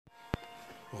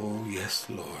Oh, yes,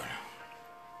 Lord.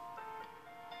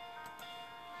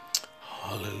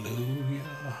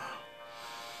 Hallelujah.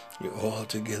 You're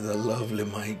altogether lovely,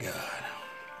 my God.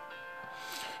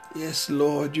 Yes,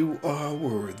 Lord, you are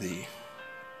worthy.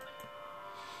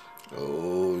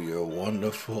 Oh, you're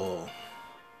wonderful.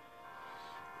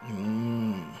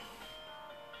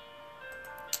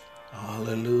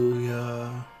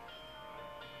 Hallelujah.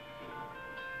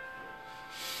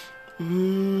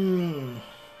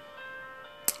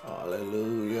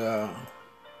 Hallelujah.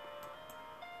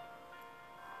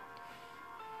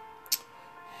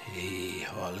 Hey,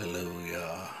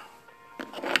 hallelujah.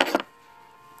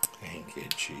 Thank you,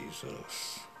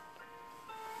 Jesus.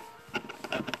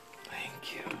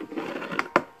 Thank you.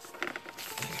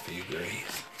 Thank you for your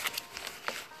grace.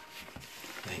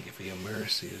 Thank you for your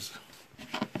mercies.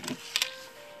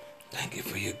 Thank you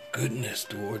for your goodness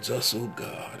towards us, oh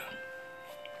God.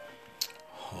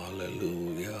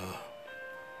 Hallelujah.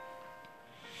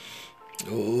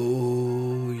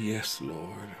 Oh, yes,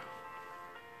 Lord.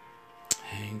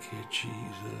 Thank you,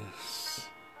 Jesus.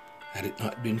 Had it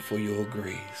not been for your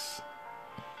grace,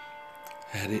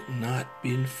 had it not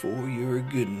been for your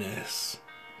goodness,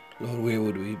 Lord, where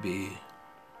would we be?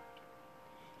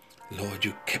 Lord,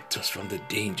 you kept us from the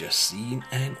danger seen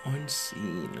and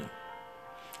unseen.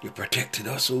 You protected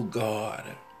us, oh God.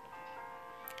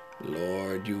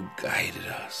 Lord, you guided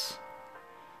us.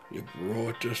 You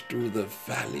brought us through the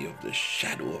valley of the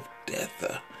shadow of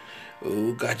death.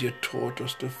 Oh God, you taught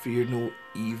us to fear no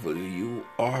evil. You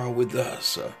are with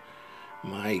us.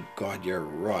 My God, your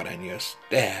rod and your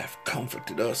staff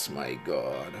comforted us, my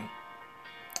God.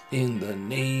 In the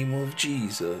name of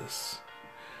Jesus.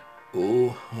 Oh,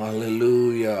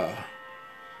 hallelujah.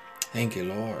 Thank you,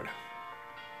 Lord.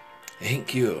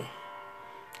 Thank you.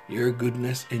 Your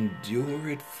goodness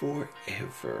endureth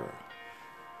forever.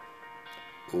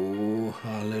 Oh,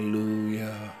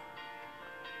 hallelujah.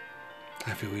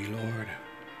 Have your way, Lord.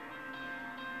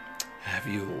 Have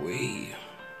your way.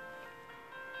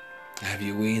 Have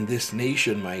your way in this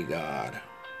nation, my God.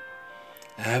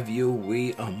 Have your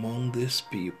way among this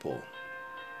people.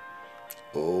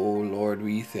 Oh, Lord,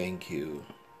 we thank you.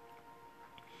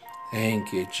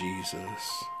 Thank you,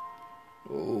 Jesus.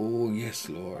 Oh, yes,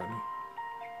 Lord.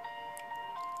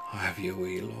 Have your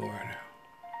way, Lord.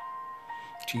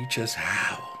 Teach us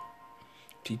how.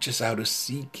 Teach us how to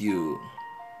seek you.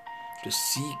 To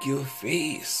seek your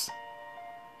face.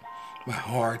 My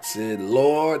heart said,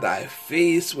 Lord, thy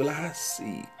face will I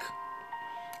seek.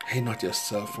 Hide not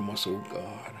yourself from us, O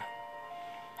God.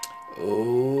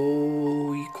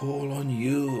 Oh, we call on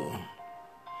you.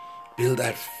 Build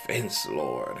that fence,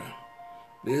 Lord.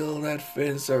 Build that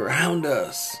fence around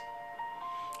us.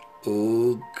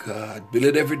 Oh, God, build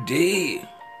it every day.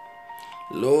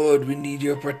 Lord, we need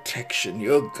your protection,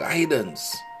 your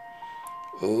guidance.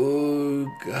 Oh,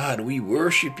 God, we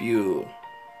worship you.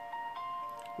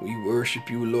 We worship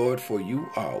you, Lord, for you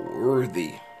are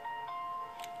worthy.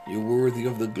 You're worthy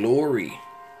of the glory.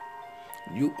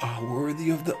 You are worthy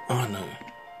of the honor.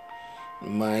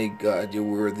 My God, you're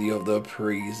worthy of the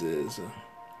praises.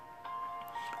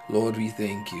 Lord, we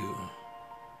thank you.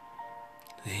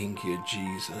 Thank you,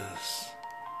 Jesus.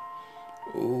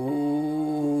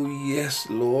 Oh, yes,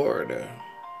 Lord.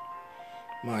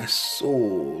 My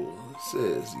soul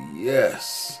says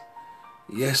yes.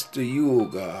 Yes to you,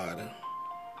 God.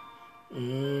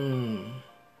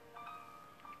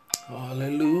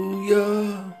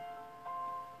 Hallelujah.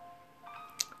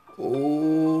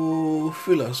 Oh,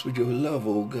 fill us with your love,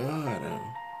 oh God.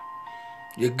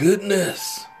 Your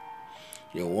goodness.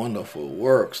 Your wonderful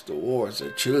works towards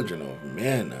the children of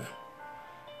men.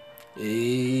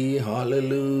 Hey,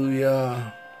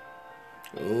 hallelujah.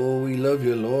 Oh, we love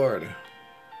you, Lord.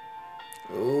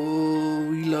 Oh,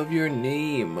 we love your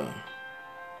name.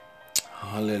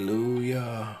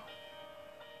 Hallelujah.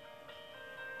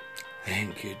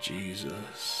 Thank you,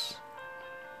 Jesus.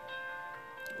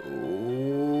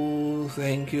 Oh,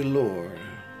 thank you, Lord.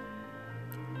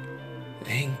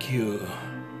 Thank you.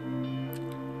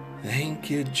 Thank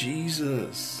you,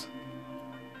 Jesus.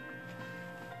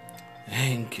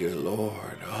 Thank you,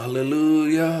 Lord.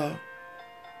 Hallelujah.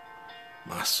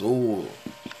 My soul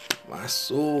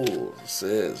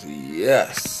says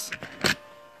yes.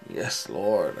 Yes,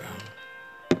 Lord.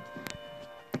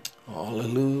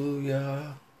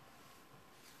 Hallelujah.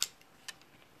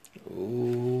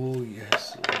 Oh,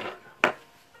 yes, Lord.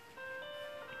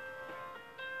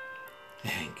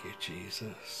 Thank you,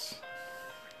 Jesus.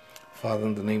 Father,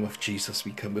 in the name of Jesus,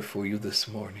 we come before you this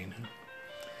morning,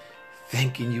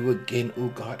 thanking you again, O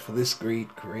God, for this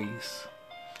great grace,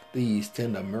 these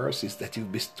tender mercies that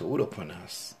you've bestowed upon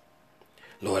us.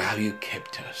 Lord, how you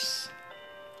kept us.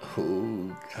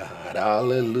 Oh God,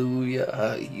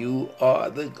 hallelujah. You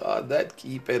are the God that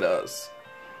keepeth us.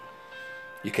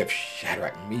 You kept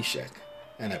Shadrach, Meshach,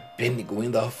 and Abednego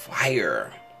in the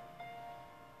fire.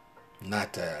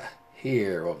 Not a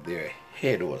hair of their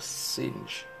head was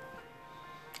singed.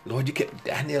 Lord, you kept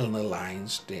Daniel in the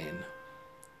lion's den.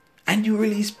 And you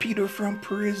released Peter from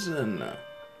prison.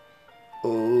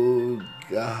 Oh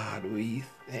God, we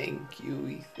thank you.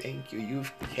 We thank you.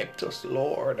 You've kept us,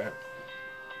 Lord.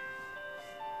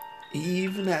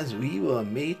 Even as we were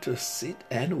made to sit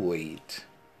and wait.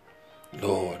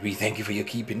 Lord, we thank you for your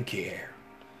keeping care.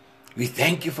 We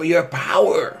thank you for your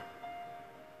power.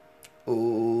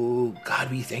 Oh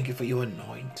God, we thank you for your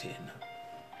anointing.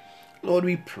 Lord,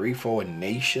 we pray for our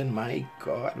nation, my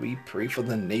God. We pray for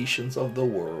the nations of the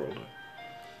world.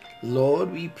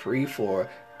 Lord, we pray for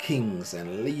kings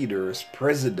and leaders,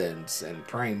 presidents and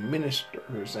prime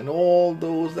ministers, and all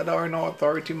those that are in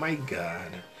authority, my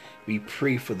God. We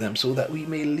pray for them so that we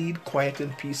may lead quiet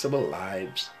and peaceable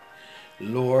lives.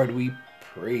 Lord, we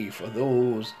pray for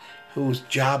those whose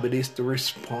job it is to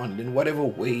respond in whatever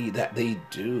way that they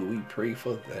do. We pray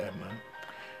for them.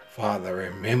 Father,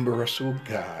 remember us, oh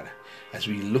God, as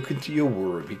we look into your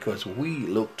word, because we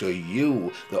look to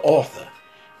you, the author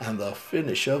and the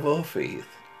finisher of our faith.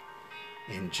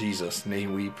 In Jesus'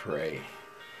 name we pray.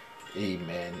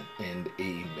 Amen and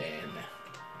amen.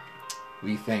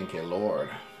 We thank you, Lord.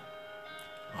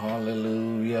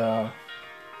 Hallelujah.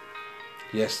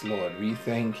 Yes, Lord, we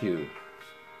thank you.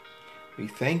 We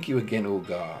thank you again, oh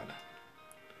God.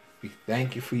 We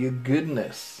thank you for your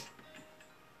goodness.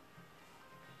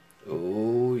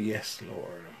 Oh, yes,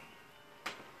 Lord.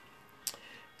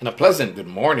 And a pleasant good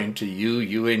morning to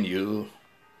you and you.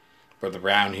 Brother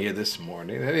Brown here this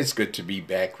morning. And it's good to be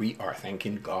back. We are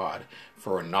thanking God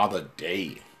for another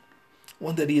day.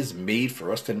 One that he has made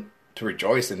for us to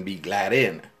rejoice and be glad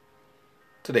in.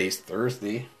 Today's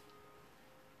Thursday,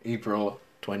 April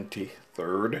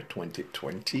 23rd,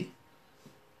 2020.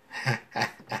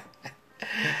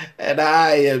 And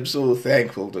I am so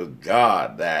thankful to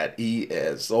God that he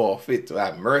is so fit to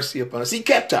have mercy upon us. He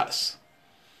kept us.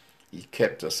 He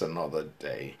kept us another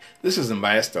day. This is the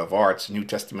Master of Arts New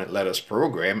Testament Letters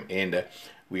program, and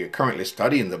we are currently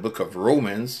studying the book of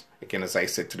Romans. Again, as I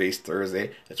said, today's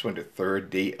Thursday, the 23rd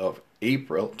day of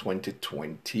April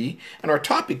 2020. And our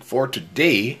topic for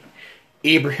today,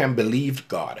 Abraham believed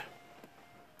God,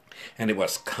 and it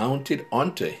was counted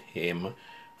unto him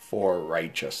for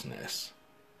righteousness.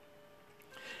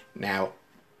 Now,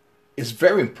 it's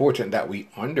very important that we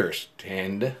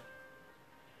understand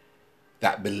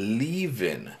that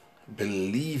believing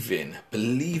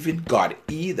God,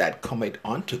 he that cometh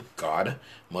unto God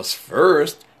must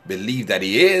first believe that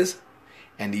he is,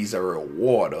 and he's a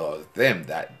rewarder of them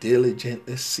that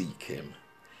diligently seek him.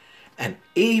 And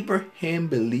Abraham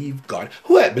believed God.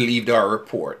 Who had believed our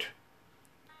report?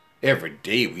 Every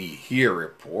day we hear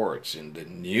reports in the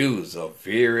news of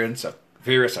various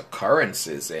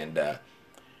occurrences, and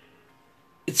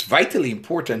it's vitally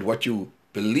important what you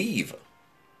believe.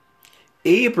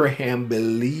 Abraham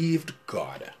believed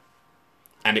God,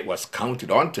 and it was counted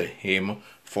unto him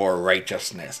for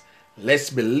righteousness.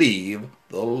 Let's believe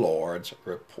the Lord's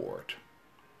report.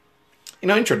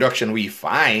 In our introduction, we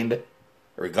find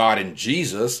regarding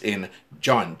Jesus in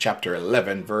John chapter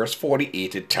 11, verse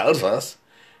 48, it tells us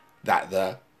that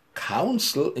the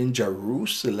council in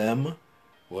Jerusalem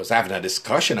was having a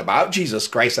discussion about Jesus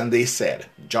Christ, and they said,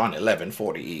 John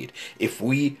 11:48, if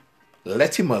we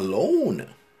let him alone,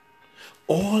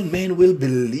 all men will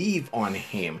believe on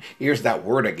him. Here's that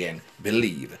word again,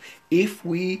 believe. If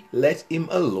we let him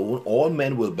alone, all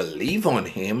men will believe on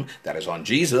him, that is on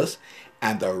Jesus,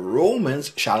 and the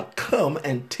Romans shall come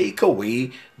and take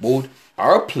away both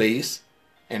our place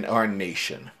and our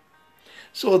nation.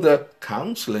 So the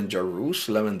council in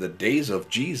Jerusalem in the days of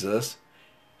Jesus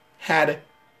had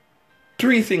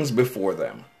three things before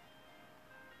them: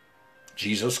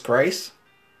 Jesus Christ,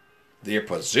 their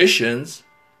positions,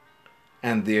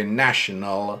 and their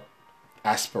national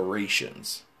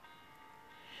aspirations.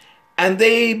 And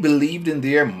they believed in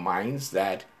their minds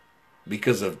that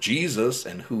because of Jesus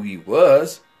and who he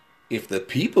was, if the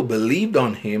people believed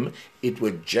on him, it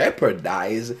would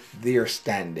jeopardize their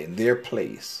standing, their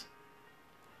place.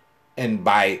 And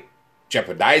by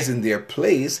jeopardizing their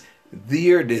place,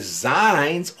 their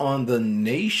designs on the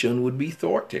nation would be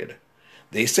thwarted.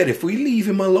 They said, if we leave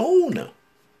him alone,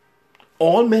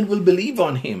 all men will believe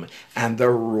on him. And the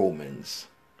Romans,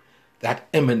 that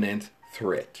imminent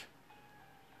threat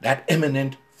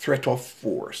of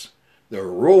force, the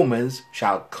Romans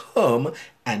shall come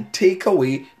and take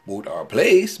away both our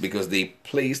place, because they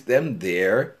placed them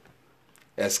there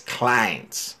as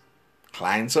clients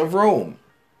of Rome.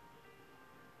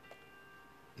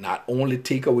 Not only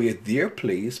take away their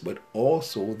place, but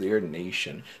also their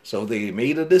nation. So they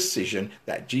made a decision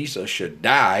that Jesus should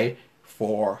die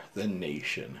for the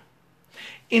nation.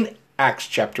 In Acts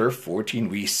chapter 14,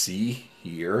 we see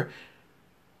here,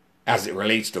 as it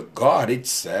relates to God, it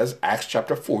says, Acts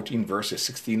chapter 14, verses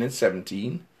 16 and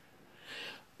 17,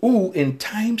 who in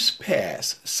times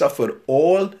past suffered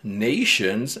all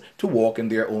nations to walk in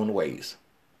their own ways.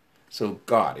 So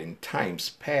God in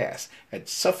times past had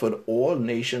suffered all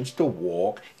nations to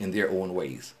walk in their own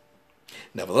ways.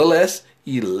 Nevertheless,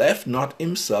 he left not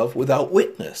himself without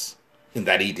witness, in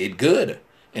that he did good,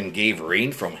 and gave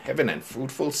rain from heaven and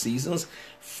fruitful seasons,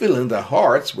 filling the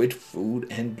hearts with food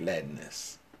and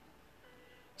gladness.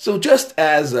 So just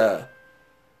as the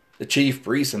chief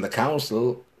priests and the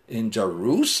council in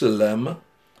Jerusalem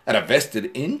had a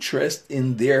vested interest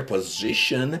in their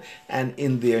position and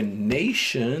in their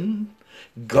nation,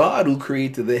 God, who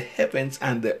created the heavens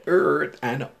and the earth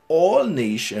and all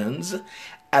nations,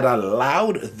 had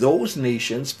allowed those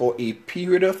nations for a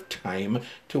period of time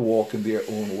to walk in their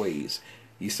own ways.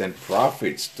 He sent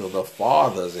prophets to the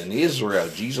fathers in Israel.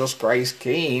 Jesus Christ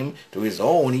came to his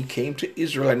own. He came to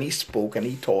Israel and he spoke and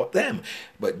he taught them.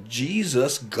 But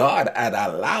Jesus, God, had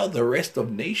allowed the rest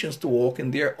of nations to walk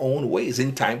in their own ways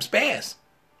in times past,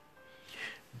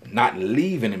 not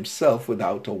leaving himself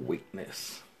without a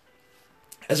witness.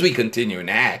 As we continue in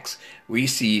Acts, we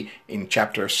see in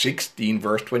chapter 16,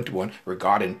 verse 21,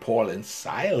 regarding Paul and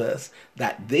Silas,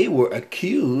 that they were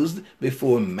accused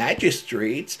before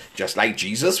magistrates, just like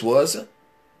Jesus was,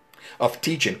 of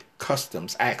teaching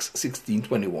customs. Acts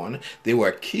 16:21, they were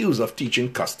accused of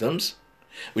teaching customs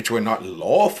which were not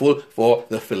lawful for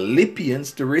the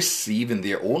Philippians to receive, in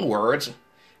their own words,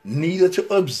 neither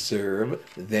to observe,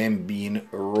 them being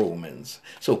Romans.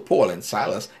 So Paul and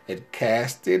Silas had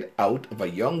casted out of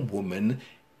a young woman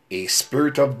a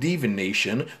spirit of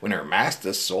divination. When her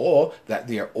master saw that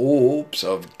their hopes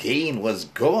of gain was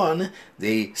gone,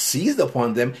 they seized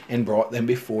upon them and brought them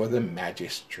before the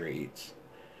magistrates.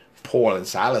 Paul and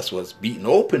Silas was beaten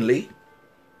openly,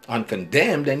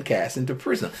 uncondemned, and cast into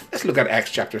prison. Let's look at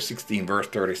Acts chapter 16, verse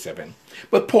 37.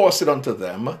 But Paul said unto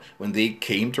them, when they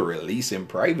came to release him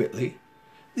privately,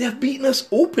 they have beaten us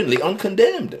openly,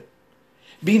 uncondemned,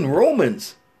 being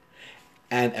Romans,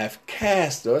 and have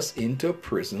cast us into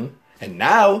prison. And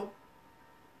now,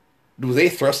 do they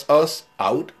thrust us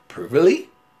out privily?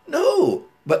 No,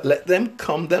 but let them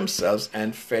come themselves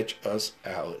and fetch us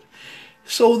out.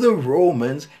 So the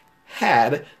Romans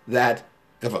had that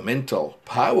governmental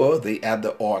power. They had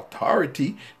the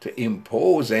authority to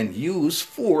impose and use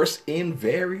force in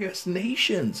various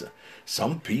nations.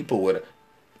 Some people would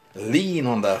lean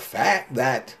on the fact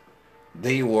that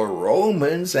they were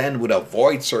Romans and would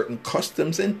avoid certain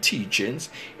customs and teachings.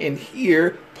 And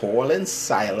here, Paul and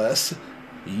Silas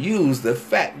used the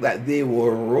fact that they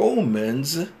were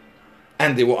Romans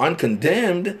and they were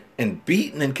uncondemned and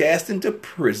beaten and cast into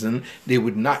prison. They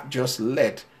would not just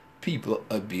let people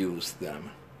abuse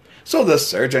them. So the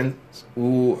sergeants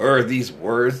who heard these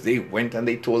words, they went and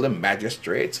they told the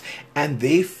magistrates, and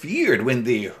they feared when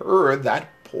they heard that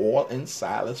Paul and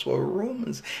Silas were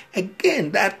Romans.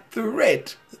 Again, that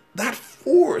threat, that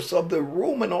force of the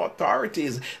Roman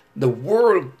authorities, the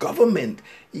world government,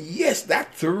 yes,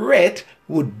 that threat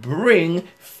would bring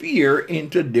fear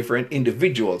into different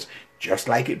individuals. Just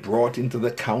like it brought into the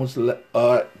council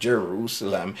of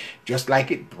Jerusalem, just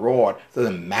like it brought to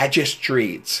the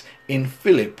magistrates in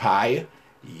Philippi,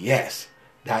 yes,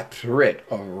 that threat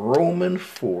of Roman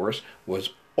force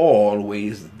was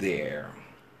always there.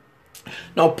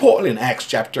 Now, Paul in Acts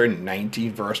chapter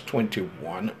 19, verse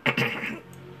 21,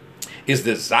 his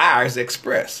desires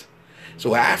expressed.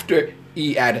 So after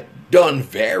he had done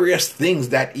various things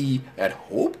that he had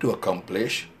hoped to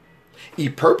accomplish, he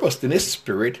purposed in his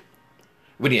spirit,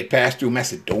 when he had passed through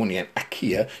Macedonia and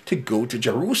Achaia, to go to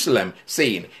Jerusalem,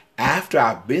 saying, after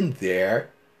I've been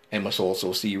there, I must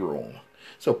also see Rome.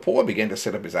 So Paul began to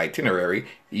set up his itinerary.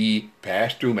 He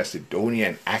passed through Macedonia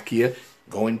and Achaia,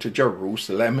 going to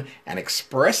Jerusalem and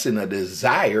expressing a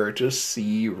desire to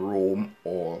see Rome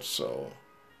also.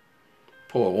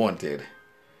 Paul wanted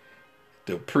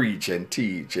to preach and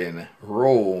teach in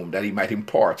Rome, that he might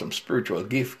impart some spiritual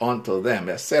gift unto them,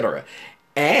 etc.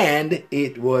 And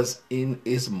it was in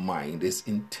his mind, his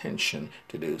intention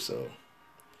to do so.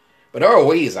 But our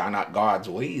ways are not God's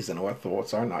ways, and our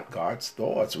thoughts are not God's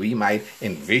thoughts. We might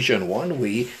envision one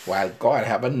way while God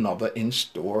have another in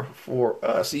store for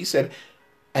us. He said,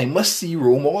 I must see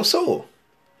Rome also.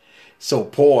 So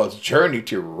Paul's journey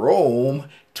to Rome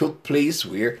took place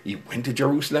where he went to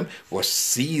Jerusalem, was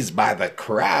seized by the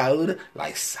crowd,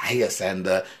 Lysias and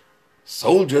the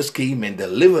soldiers came and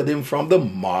delivered him from the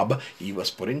mob. He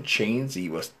was put in chains. He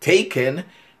was taken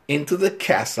into the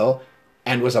castle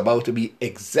and was about to be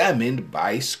examined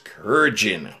by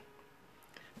scourging.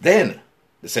 Then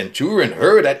the centurion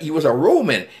heard that he was a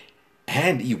Roman,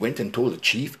 and he went and told the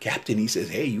chief captain. He says,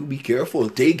 hey, you be careful,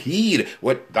 take heed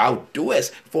what thou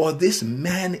doest, for this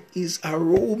man is a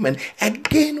Roman.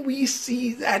 Again, we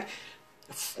see that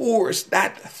force,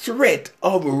 that threat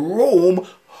of Rome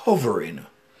hovering,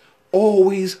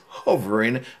 always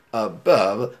hovering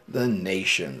above the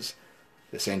nations.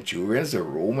 The centurions, the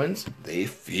Romans, they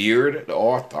feared the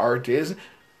authorities.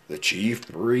 The chief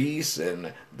priests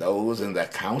and those in the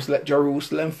council at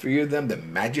Jerusalem feared them. The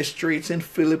magistrates in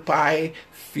Philippi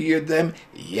feared them.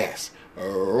 Yes,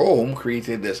 Rome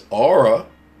created this aura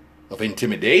of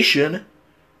intimidation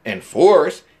and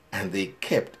force, and they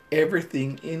kept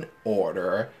everything in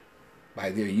order by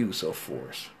their use of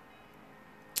force.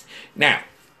 Now,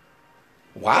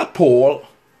 while Paul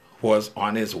was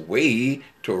on his way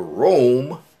to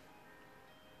Rome,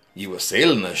 he was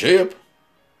sailing a ship.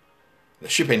 The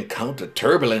ship encountered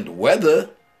turbulent weather.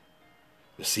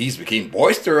 The seas became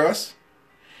boisterous.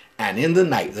 And in the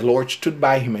night the Lord stood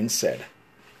by him and said,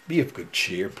 be of good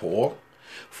cheer, Paul,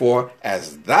 for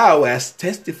as thou hast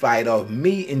testified of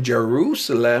me in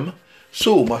Jerusalem,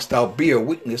 so must thou bear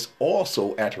witness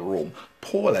also at Rome.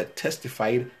 Paul had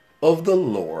testified of the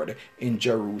Lord in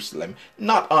Jerusalem,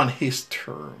 not on his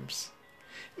terms.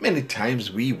 Many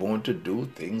times we want to do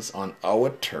things on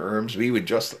our terms. We would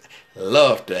just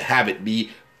love to have it be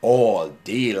all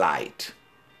daylight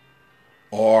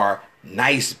or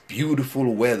nice,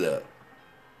 beautiful weather,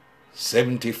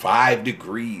 75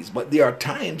 degrees. But there are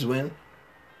times when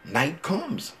night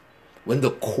comes, when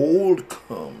the cold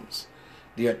comes.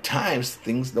 There are times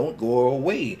things don't go our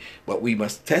way, but we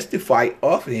must testify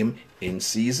of him in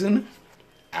season,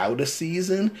 out of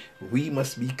season. We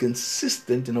must be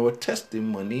consistent in our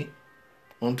testimony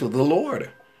unto the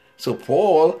Lord. So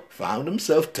Paul found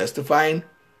himself testifying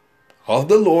of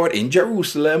the Lord in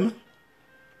Jerusalem,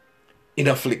 in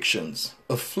afflictions,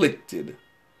 afflicted,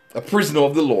 a prisoner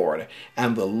of the Lord.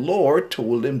 And the Lord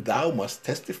told him, thou must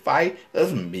testify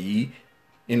of me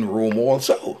in Rome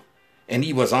also. And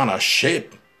he was on a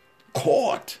ship,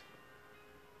 caught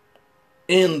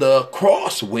in the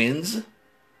crosswinds,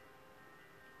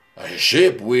 a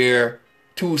ship where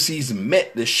two seas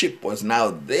met. The ship was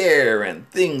now there and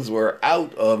things were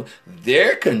out of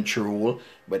their control,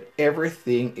 but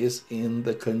everything is in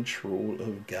the control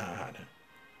of God.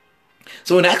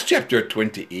 So in Acts chapter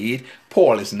 28,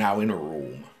 Paul is now in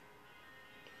Rome.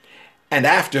 And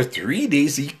after 3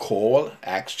 days he called,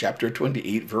 Acts chapter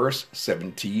 28 verse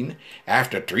 17,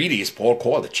 after 3 days Paul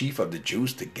called the chief of the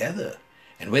Jews together.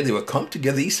 And when they were come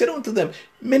together, he said unto them,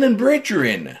 men and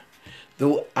brethren,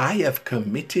 though I have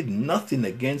committed nothing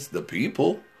against the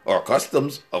people or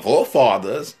customs of our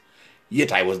fathers,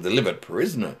 yet I was delivered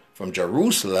prisoner from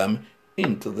Jerusalem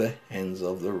into the hands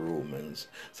of the Romans.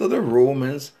 So the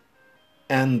Romans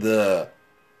and the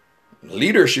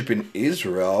leadership in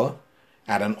Israel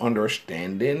had an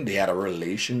understanding. They had a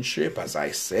relationship. As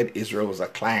I said, Israel was a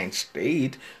client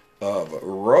state of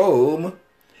Rome,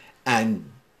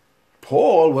 and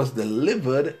Paul was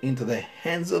delivered into the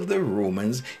hands of the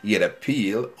Romans. He had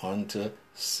appealed unto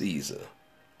Caesar.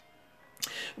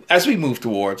 As we move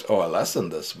towards our lesson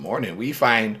this morning, we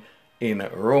find in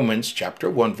Romans chapter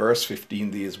 1 verse 15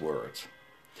 these words.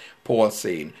 Paul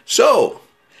saying, so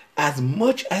as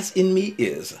much as in me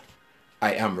is,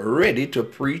 I am ready to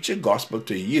preach a gospel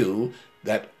to you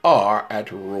that are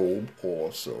at Rome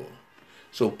also.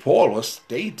 So Paul was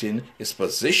stating his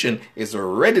position, his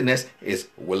readiness, his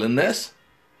willingness,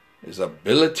 his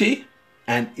ability,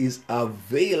 and his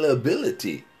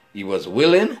availability. He was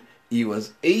willing, he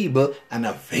was able, and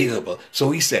available.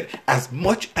 So he said, as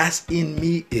much as in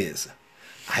me is,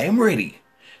 I am ready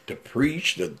to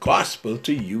preach the gospel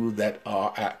to you that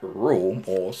are at Rome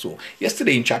also.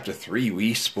 Yesterday in chapter 3,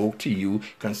 we spoke to you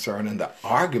concerning the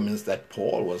arguments that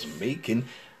Paul was making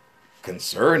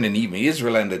concerning even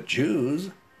Israel and the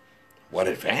Jews. What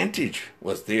advantage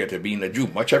was there to being a Jew?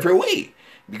 Much every way,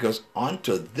 because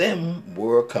unto them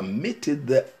were committed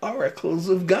the oracles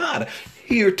of God.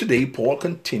 Here today, Paul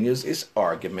continues his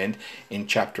argument in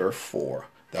chapter 4.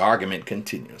 The argument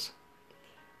continues.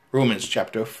 Romans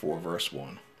chapter 4, verse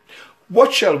 1.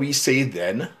 What shall we say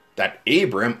then that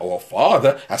Abraham our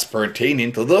father, as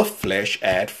pertaining to the flesh,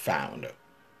 had found?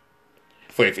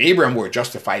 For if Abraham were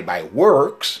justified by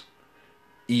works,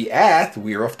 he hath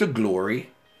whereof the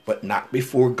glory, but not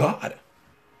before God.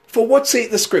 For what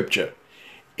saith the scripture?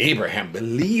 Abraham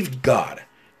believed God,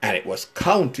 and it was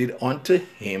counted unto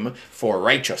him for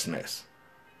righteousness.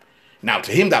 Now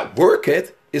to him that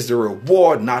worketh is the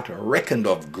reward not reckoned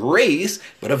of grace,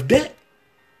 but of debt.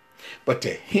 But to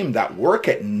him that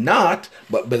worketh not,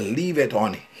 but believeth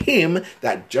on him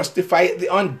that justifieth the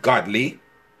ungodly,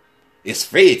 his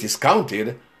faith is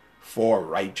counted for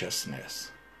righteousness.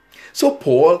 So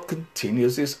Paul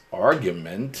continues his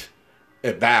argument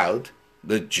about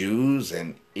the Jews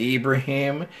and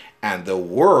Abraham and the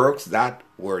works that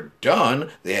were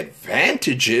done, the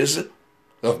advantages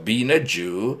of being a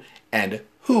Jew, and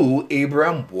who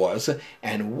Abraham was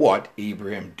and what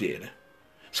Abraham did.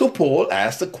 So Paul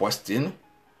asked the question,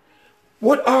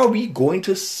 what are we going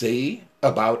to say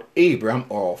about Abraham,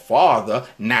 our father,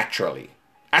 naturally,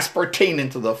 as pertaining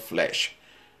to the flesh?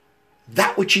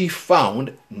 That which he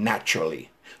found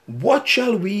naturally. What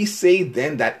shall we say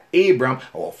then that Abraham,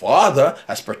 our father,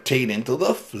 as pertaining to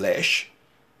the flesh,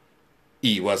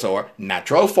 he was our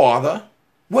natural father?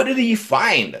 What did he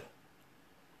find?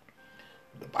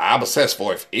 The Bible says,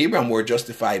 for if Abraham were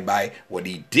justified by what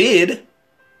he did,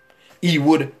 he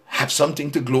would have something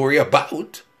to glory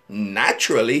about,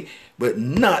 naturally, but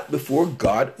not before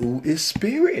God, who is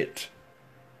spirit.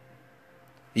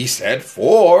 He said,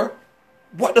 for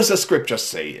what does the scripture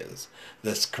say is?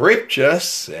 The scripture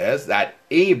says that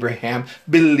Abraham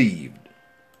believed.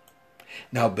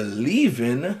 Now,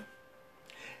 believing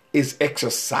is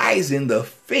exercising the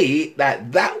faith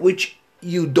that which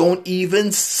you don't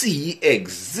even see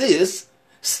exists,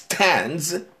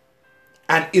 stands,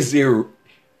 and is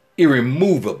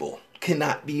irremovable,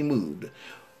 cannot be moved.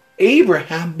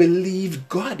 Abraham believed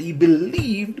God. He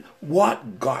believed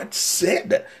what God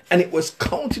said, and it was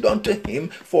counted unto him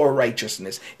for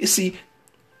righteousness. You see,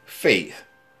 faith.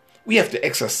 We have to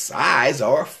exercise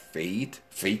our faith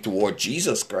toward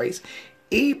Jesus Christ.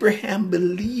 Abraham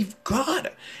believed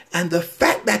God. And the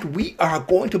fact that we are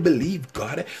going to believe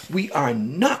God, we are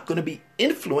not going to be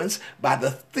influenced by the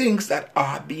things that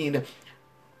are being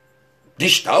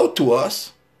dished out to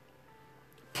us,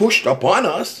 pushed upon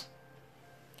us,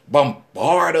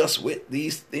 bombard us with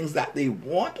these things that they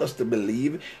want us to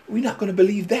believe. We're not going to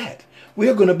believe that. We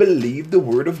are going to believe the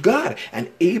word of God.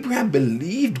 And Abraham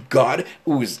believed God,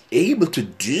 who is able to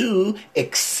do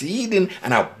exceeding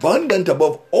and abundant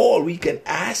above all we can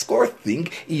ask or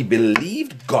think. He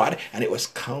believed God, and it was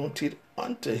counted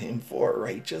unto him for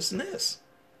righteousness.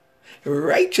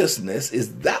 Righteousness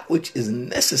is that which is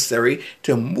necessary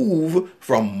to move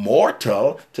from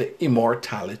mortal to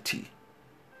immortality.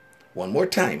 One more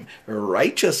time,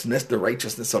 righteousness, the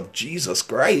righteousness of Jesus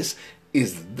Christ,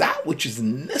 is that which is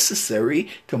necessary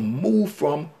to move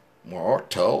from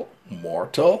mortal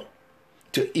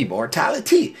to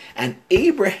immortality. And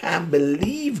Abraham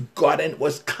believed God, and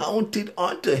was counted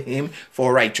unto him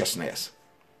for righteousness.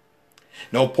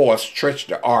 Now Paul stretched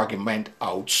the argument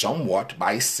out somewhat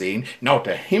by saying, now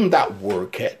to him that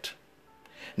worketh,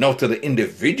 now to the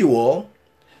individual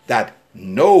that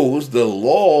knows the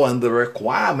law and the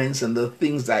requirements and the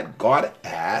things that God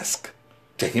asks,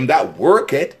 to him that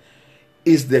worketh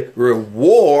is the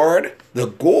reward, the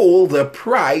goal, the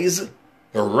prize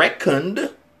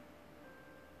reckoned.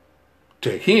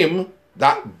 To him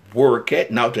that worketh,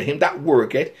 now to him that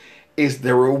worketh is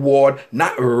the reward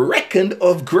not reckoned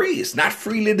of grace, not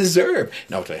freely deserved.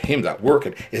 Now to him that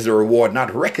worketh is the reward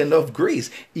not reckoned of grace.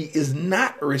 He is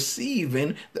not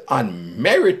receiving the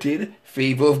unmerited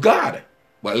favor of God.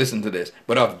 Well, listen to this,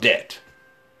 but of debt.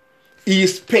 He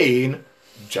is paying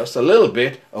just a little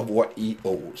bit of what he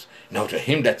owes. Now to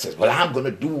him that says, well, I'm going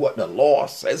to do what the law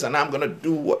says, and I'm going to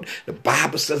do what the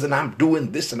Bible says, and I'm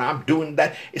doing this and I'm doing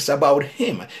that. It's about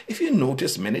him. If you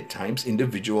notice, many times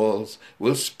individuals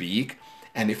will speak,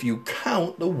 and if you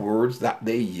count the words that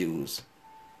they use,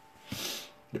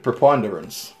 the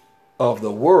preponderance of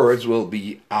the words will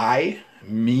be I,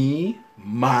 me,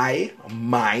 my,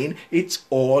 mine. It's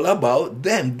all about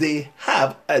them. They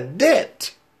have a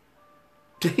debt.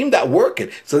 To him that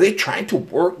worketh. So they're trying to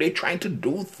work, they're trying to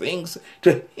do things.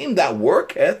 To him that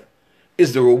worketh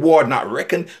is the reward not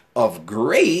reckoned of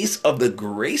grace, of the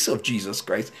grace of Jesus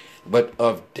Christ, but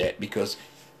of debt, because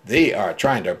they are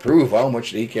trying to prove how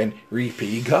much they can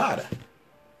repay God.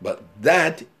 But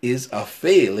that is a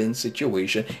failing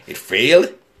situation. It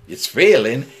failed, it's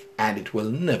failing, and it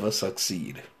will never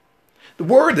succeed. The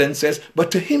word then says, but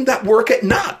to him that worketh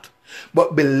not,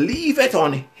 but believeth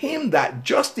on him that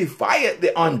justifieth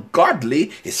the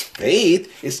ungodly, his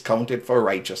faith is counted for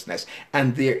righteousness.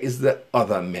 And there is the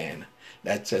other man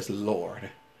that says, Lord,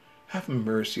 have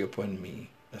mercy upon me,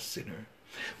 a sinner.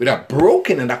 With a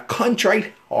broken and a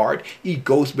contrite heart, he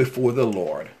goes before the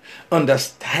Lord,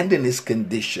 understanding his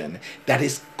condition, that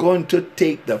it's going to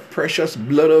take the precious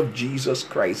blood of Jesus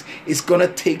Christ. It's going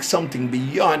to take something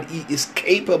beyond he is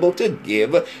capable to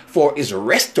give for his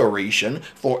restoration,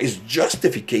 for his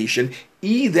justification.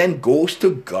 He then goes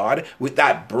to God with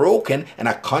that broken and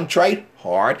a contrite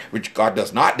heart, which God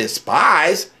does not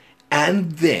despise,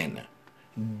 and then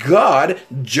God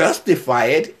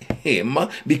justified him,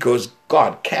 because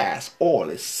God cast all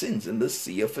his sins in the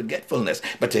sea of forgetfulness.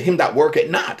 But to him that worketh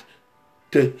not,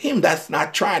 to him that's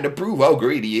not trying to prove how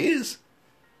great he is,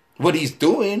 what he's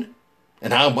doing,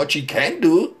 and how much he can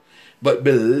do, but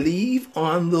believe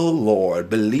on the Lord,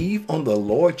 believe on the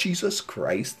Lord Jesus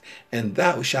Christ, and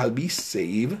thou shalt be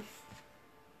saved.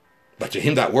 But to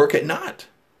him that worketh not,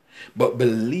 but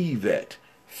believeth,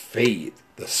 faith,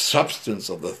 the substance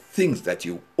of the things that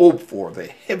you hope for, the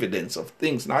evidence of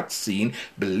things not seen,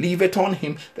 believe it on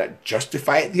him that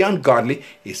justifieth the ungodly,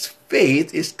 his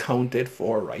faith is counted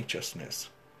for righteousness.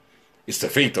 It's the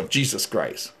faith of Jesus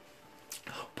Christ.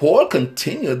 Paul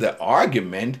continued the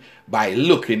argument by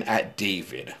looking at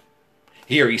David.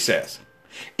 Here he says,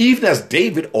 even as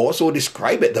David also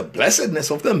described the blessedness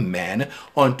of the man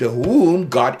unto whom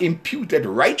God imputed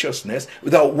righteousness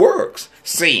without works,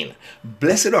 saying,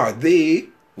 blessed are they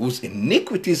whose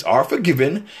iniquities are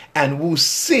forgiven and whose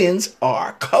sins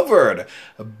are covered.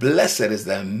 Blessed is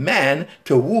the man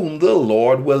to whom the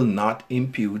Lord will not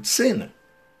impute sin.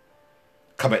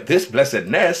 Cometh this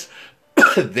blessedness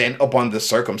then upon the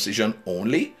circumcision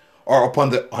only, or upon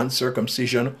the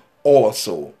uncircumcision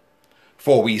also?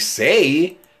 For we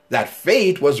say that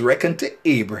faith was reckoned to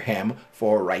Abraham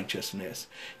for righteousness.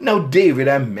 Now David,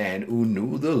 a man who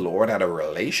knew the Lord, had a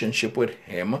relationship with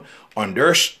him,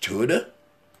 understood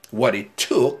what it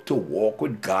took to walk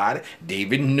with God.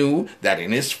 David knew that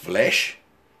in his flesh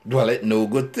dwelleth no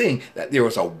good thing, that there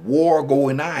was a war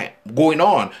going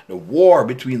on, the war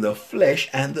between the flesh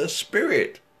and the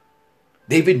spirit.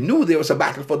 David knew there was a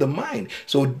battle for the mind.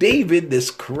 So David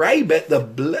described the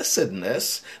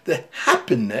blessedness, the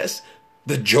happiness,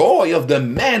 the joy of the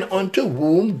man unto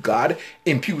whom God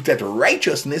imputed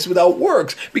righteousness without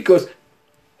works. Because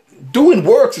doing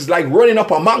works is like running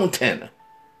up a mountain.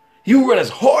 You run as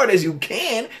hard as you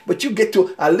can, but you get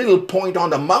to a little point on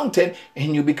the mountain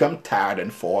and you become tired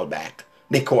and fall back.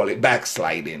 They call it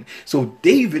backsliding. So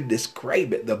David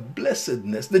described the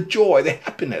blessedness, the joy, the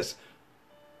happiness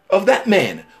of that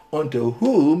man unto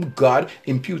whom God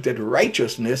imputed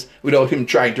righteousness without him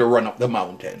trying to run up the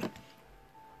mountain.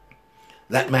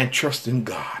 That man trusts in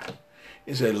God.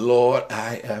 He said, Lord,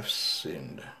 I have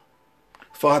sinned.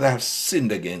 Father, I have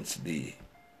sinned against thee.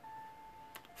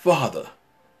 Father,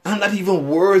 I'm not even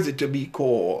worthy to be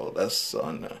called a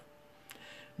son.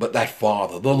 But that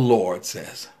Father, the Lord,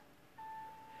 says,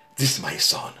 this my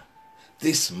son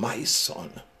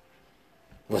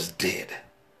was dead,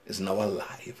 is now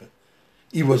alive.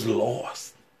 He was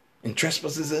lost in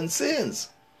trespasses and sins,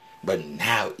 but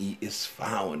now he is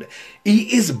found.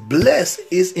 He is blessed.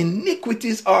 His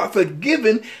iniquities are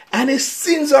forgiven and his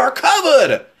sins are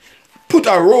covered. Put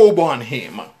a robe on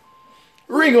him,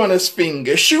 ring on his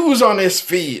finger, shoes on his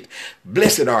feet.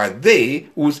 Blessed are they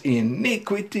whose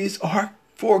iniquities are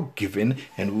forgiven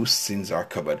and whose sins are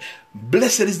covered.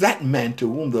 Blessed is that man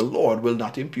to whom the Lord will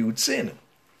not impute sin.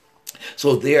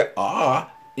 So there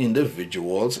are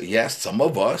individuals, yes, some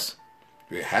of us,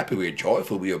 we're happy, we're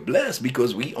joyful, we are blessed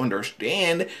because we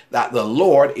understand that the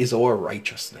Lord is our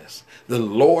righteousness. The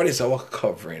Lord is our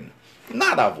covering.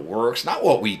 Not of works, not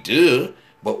what we do,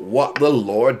 but what the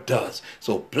Lord does.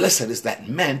 So blessed is that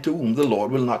man to whom the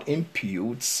Lord will not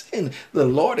impute sin. The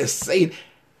Lord is saying,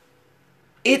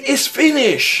 it is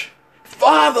finished.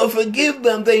 Father, forgive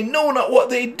them. They know not what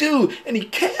they do. And he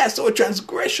casts our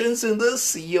transgressions in the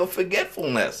sea of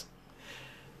forgetfulness.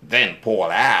 Then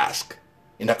Paul asked,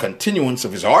 in a continuance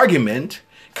of his argument,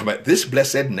 cometh this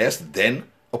blessedness then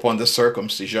upon the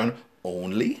circumcision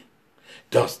only?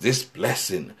 Does this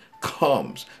blessing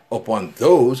comes upon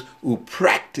those who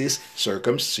practice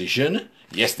circumcision?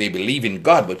 Yes, they believe in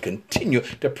God, but continue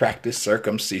to practice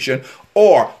circumcision,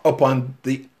 or upon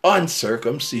the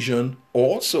uncircumcision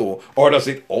also? Or does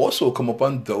it also come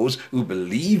upon those who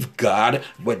believe God,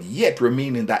 but yet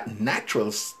remain in that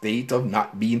natural state of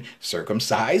not being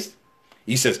circumcised?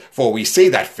 He says, for we say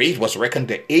that faith was reckoned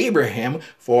to Abraham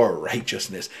for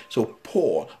righteousness. So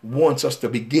Paul wants us to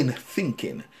begin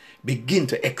thinking, begin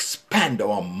to expand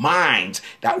our minds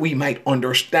that we might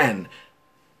understand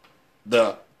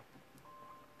the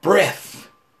breadth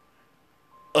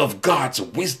of God's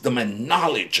wisdom and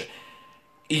knowledge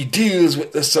he deals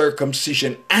with the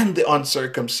circumcision and the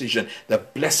uncircumcision. The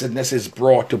blessedness is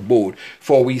brought to both.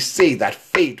 For we say that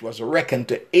faith was reckoned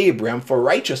to Abraham for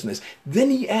righteousness. Then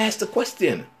he asked the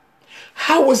question,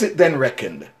 how was it then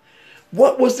reckoned?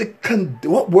 What were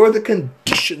the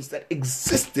conditions that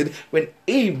existed when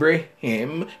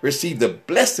Abraham received the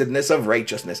blessedness of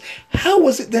righteousness? How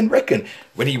was it then reckoned?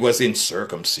 When he was in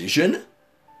circumcision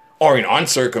or in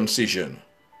uncircumcision?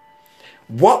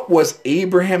 What was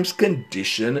Abraham's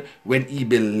condition when he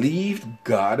believed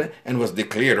God and was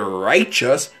declared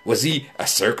righteous? Was he a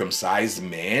circumcised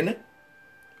man?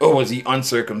 Or was he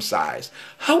uncircumcised?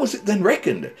 How was it then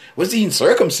reckoned? Was he in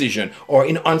circumcision or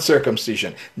in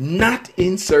uncircumcision? Not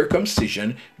in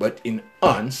circumcision, but in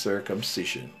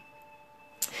uncircumcision.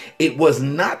 It was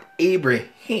not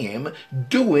Abraham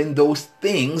doing those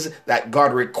things that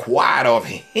God required of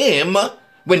him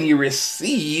when he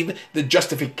received the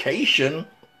justification,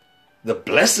 the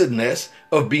blessedness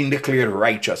of being declared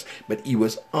righteous, but he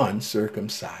was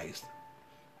uncircumcised.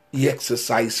 He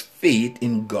exercised faith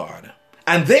in God.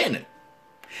 And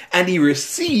he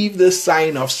received the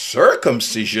sign of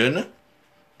circumcision.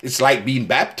 It's like being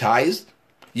baptized.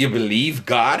 You believe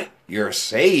God, you're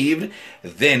saved.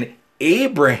 Then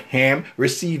Abraham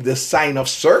received the sign of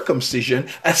circumcision,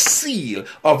 a seal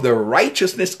of the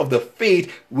righteousness of the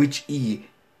faith which he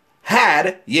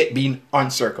had yet been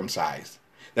uncircumcised,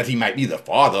 that he might be the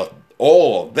father of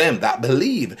all them that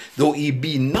believe, though he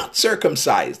be not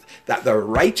circumcised, that the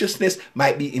righteousness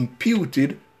might be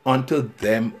imputed unto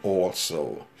them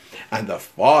also, and the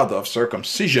father of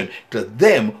circumcision to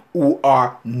them who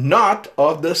are not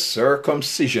of the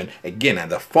circumcision. Again,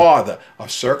 and the father of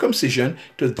circumcision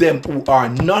to them who are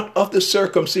not of the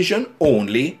circumcision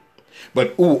only,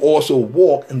 but who also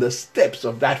walk in the steps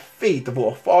of that faith of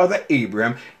our father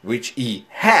Abraham, which he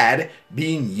had,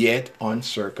 being yet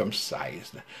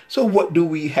uncircumcised. So what do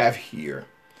we have here?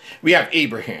 We have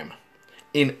Abraham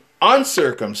in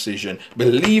uncircumcision,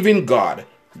 believing God,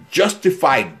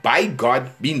 justified by God,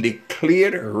 being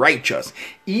declared righteous.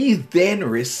 He then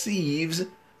receives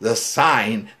the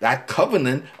sign, that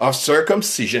covenant of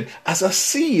circumcision, as a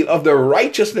seal of the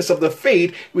righteousness of the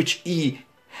faith which he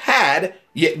had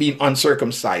yet been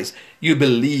uncircumcised. You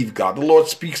believe God. The Lord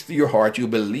speaks to your heart. You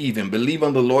believe him. Believe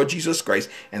on the Lord Jesus Christ,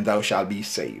 and thou shalt be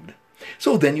saved.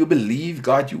 So then you believe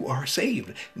God, you are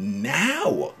saved.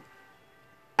 Now,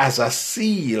 as a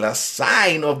seal, a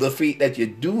sign of the faith that you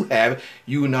do have,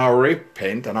 you now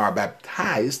repent and are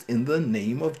baptized in the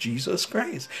name of Jesus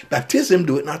Christ. Baptism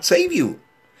do it not save you.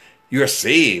 You're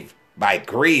saved by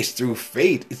grace through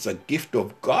faith. It's a gift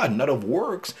of God, not of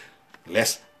works,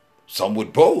 lest some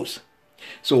would boast.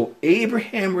 So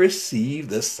Abraham received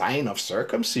the sign of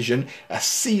circumcision, a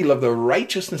seal of the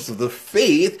righteousness of the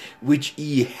faith which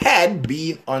he had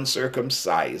been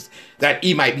uncircumcised, that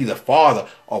he might be the father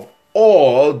of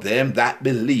all them that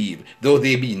believe, though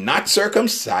they be not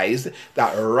circumcised,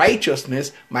 that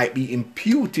righteousness might be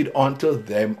imputed unto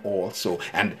them also.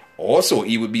 And also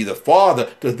he would be the father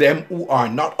to them who are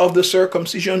not of the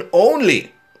circumcision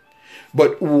only,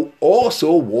 but who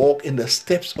also walk in the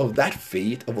steps of that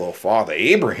faith of our father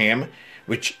Abraham,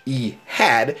 which he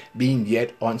had, being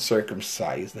yet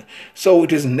uncircumcised. So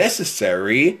it is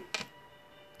necessary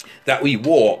that we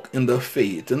walk in the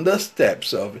faith and the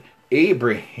steps of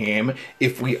Abraham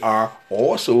if we are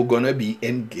also going to be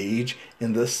engaged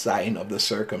in the sign of the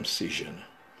circumcision.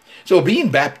 So being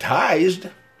baptized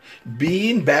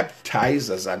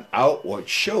as an outward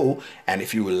show, and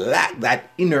if you lack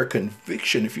that inner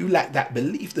conviction, if you lack that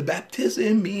belief, the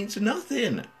baptism means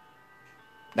nothing.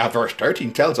 Now verse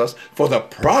 13 tells us, for the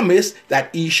promise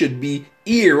that he should be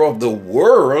heir of the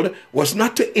world was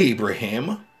not to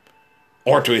Abraham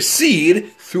or to his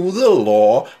seed through the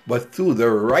law, but through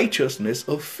the righteousness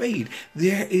of faith.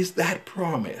 There is that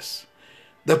promise.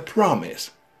 The promise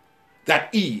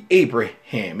that he,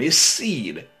 Abraham, his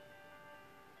seed,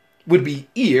 would be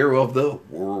heir of the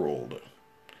world.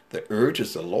 The earth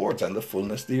is the Lord's and the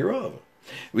fullness thereof.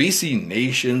 We see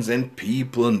nations and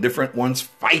people and different ones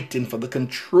fighting for the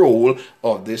control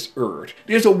of this earth.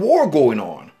 There's a war going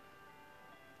on.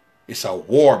 It's a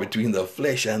war between the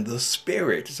flesh and the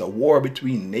spirit. It's a war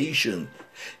between nations.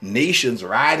 Nations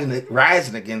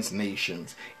rising against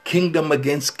nations. Kingdom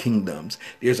against kingdoms.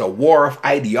 There's a war of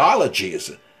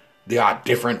ideologies. There are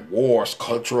different wars,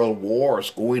 cultural wars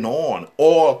going on.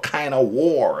 All kind of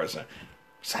wars.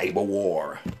 Cyber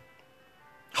war.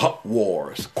 Hot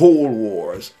wars. Cold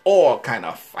wars. All kind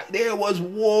of fight. There was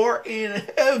war in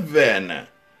heaven.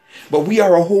 But we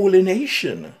are a holy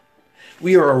nation.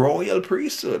 We are a royal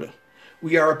priesthood.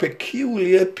 We are a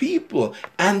peculiar people.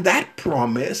 And that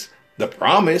promise, The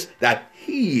promise that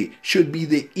he should be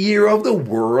the heir of the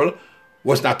world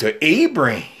was not to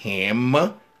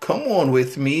Abraham, come on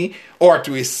with me, or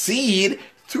to his seed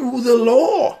through the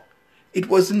law. It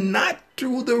was not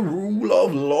through the rule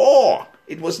of law.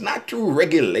 It was not through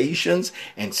regulations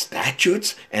and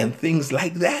statutes and things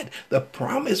like that. The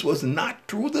promise was not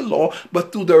through the law,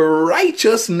 but through the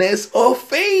righteousness of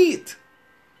faith.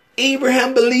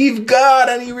 Abraham believed God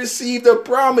and he received the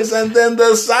promise and then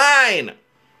the sign.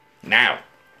 Now,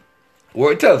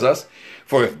 where it tells us,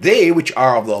 for if they which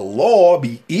are of the law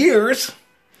be heirs,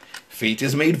 faith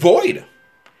is made void,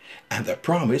 and the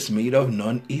promise made of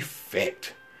none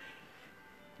effect.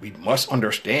 We must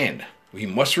understand. We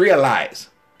must realize.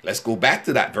 Let's go back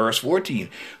to that verse 14.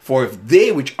 For if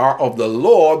they which are of the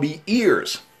law be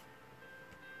heirs,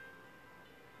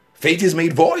 faith is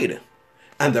made void,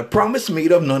 and the promise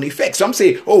made of none effect. Some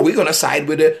say, oh, we're going to side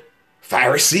with the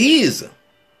Pharisees.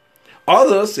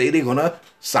 Others say they're going to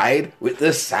side with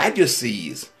the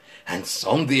Sadducees, and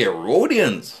some the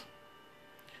Herodians.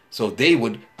 So they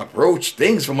would approach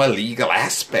things from a legal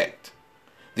aspect.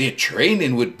 Their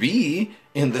training would be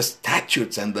in the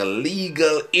statutes and the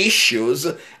legal issues,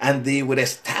 and they would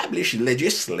establish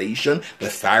legislation. The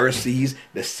Pharisees,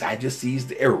 the Sadducees,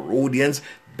 the Herodians,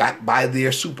 backed by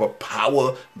their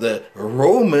superpower, the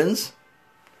Romans.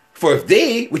 For if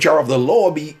they which are of the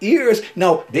law be heirs,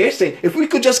 now they're saying, if we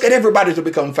could just get everybody to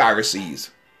become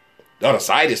Pharisees. The other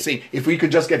side is saying, if we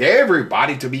could just get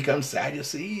everybody to become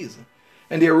Sadducees.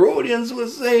 And the Herodians were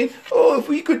saying, oh, if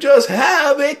we could just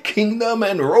have a kingdom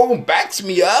and Rome backs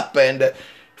me up. And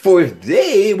for if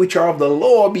they which are of the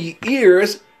law be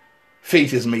heirs,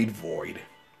 faith is made void,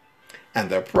 and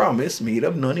the promise made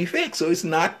of none effect. So it's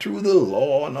not through the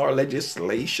law, nor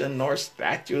legislation, nor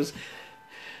statutes,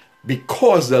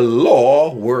 because the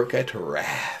law worketh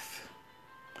wrath.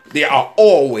 There are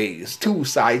always two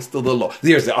sides to the law.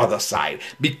 There's the other side.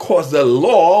 Because the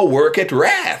law worketh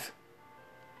wrath.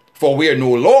 For where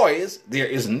no law is, there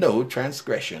is no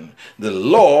transgression. The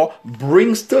law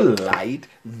brings to light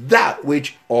that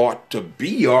which ought to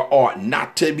be or ought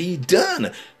not to be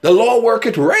done. The law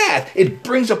worketh wrath. It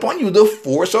brings upon you the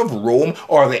force of Rome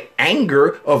or the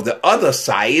anger of the other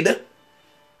side,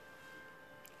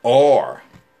 or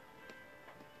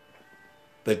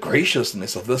the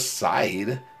graciousness of the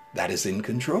side that is in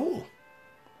control.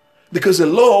 Because the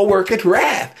law worketh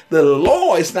wrath. The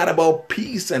law is not about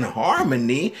peace and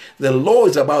harmony. The law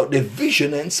is about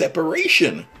division and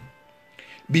separation.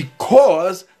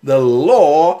 Because the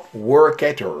law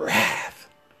worketh wrath.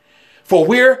 For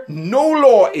where no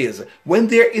law is, when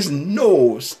there is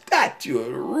no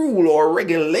statute, rule, or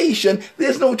regulation,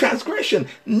 there's no transgression.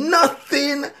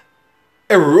 Nothing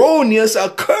erroneous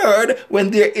occurred when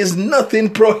there is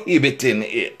nothing prohibiting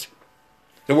it.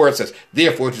 The word says,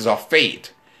 therefore it is of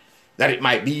faith, that it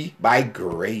might be by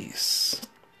grace.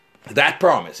 That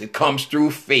promise, it comes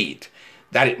through faith,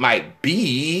 that it might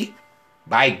be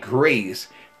by grace,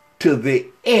 to the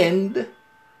end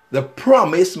the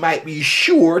promise might be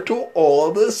sure to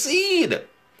all the seed.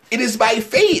 It is by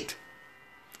faith,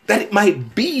 that it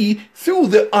might be through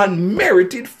the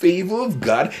unmerited favor of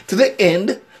God, to the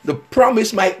end the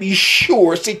promise might be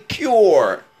sure,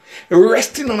 secure,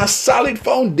 resting on a solid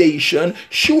foundation,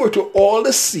 sure to all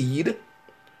the seed.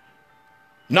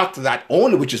 Not to that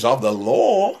only which is of the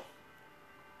law,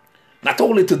 not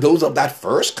only to those of that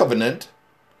first covenant,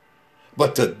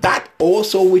 but to that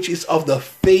also which is of the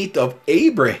faith of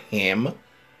Abraham,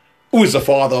 who is the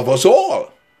father of us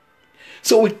all.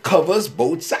 So it covers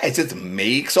both sides. It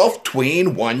makes of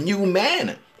twain one new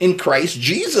man in Christ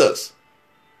Jesus.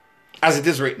 As it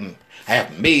is written, I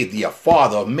have made thee a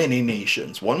father of many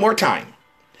nations. One more time.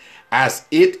 As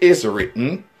it is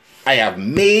written, I have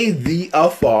made thee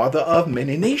a father of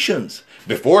many nations.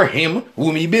 Before him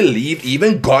whom he believed,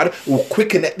 even God, who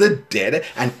quickeneth the dead,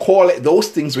 and calleth those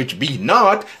things which be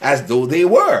not as though they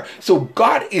were. So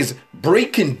God is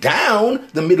breaking down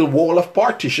the middle wall of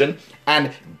partition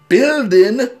and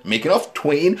building, making of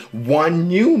twain, one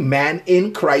new man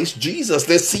in Christ Jesus,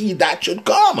 the seed that should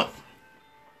come.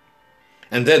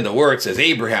 And then the word says,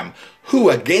 Abraham, who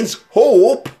against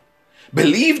hope,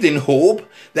 believed in hope,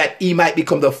 that he might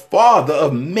become the father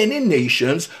of many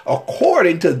nations,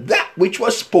 according to that which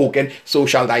was spoken, so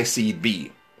shall thy seed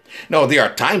be. Now, there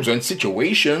are times when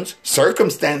situations,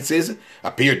 circumstances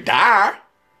appear dire,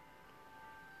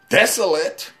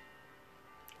 desolate,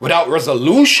 without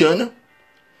resolution.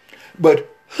 But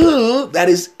who, that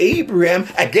is Abraham,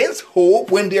 against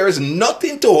hope, when there is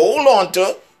nothing to hold on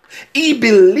to, he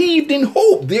believed in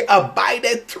hope. There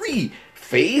abided three: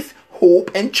 faith, hope,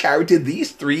 and charity,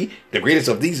 these three, the greatest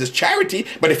of these is charity.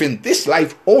 But if in this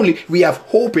life only we have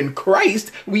hope in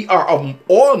Christ, we are of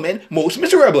all men most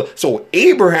miserable. So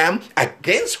Abraham,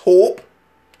 against hope,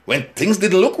 when things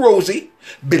didn't look rosy,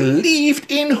 believed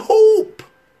in hope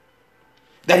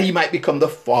that he might become the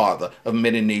father of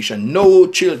many nations. No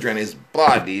children, his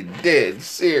body dead,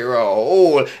 Sarah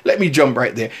old. Let me jump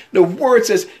right there. The word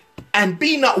says, and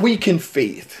be not weak in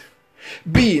faith.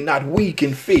 Be not weak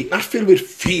in faith, not filled with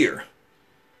fear.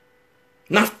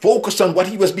 Not focused on what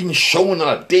he was being shown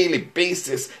on a daily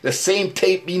basis. The same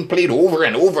tape being played over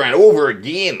and over and over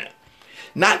again.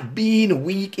 Not being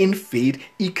weak in faith,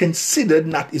 he considered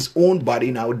not his own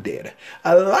body now dead.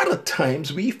 A lot of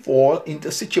times we fall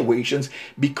into situations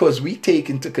because we take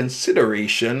into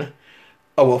consideration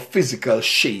our physical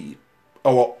shape,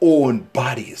 our own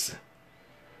bodies,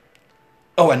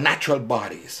 our natural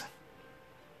bodies.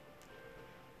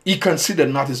 He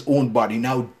considered not his own body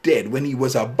now dead when he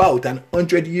was about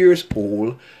 100 years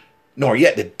old, nor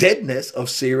yet the deadness of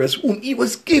Sarah's womb. He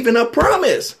was given a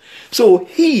promise. So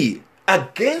he,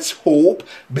 against hope,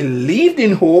 believed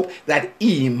in hope that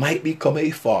he might become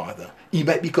a father. He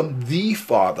might become the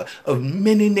father of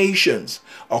many nations,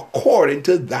 according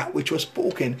to that which was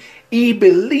spoken. He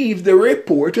believed the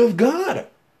report of God.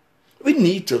 We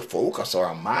need to focus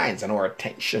our minds and our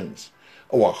attentions,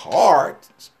 our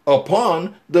hearts,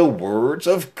 upon the words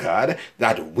of God,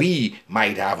 that we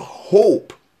might have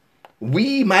hope.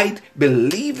 We might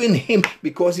believe in him,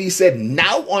 because he said,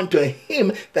 now unto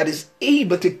him that is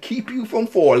able to keep you from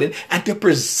falling and to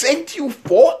present you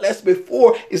faultless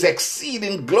before his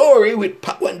exceeding glory with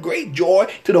power and great joy,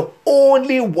 to the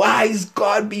only wise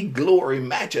God be glory,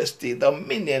 majesty,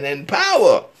 dominion, and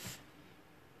power.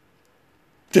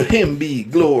 To him be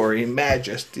glory,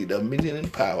 majesty, dominion,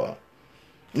 and power,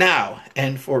 now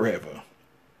and forever.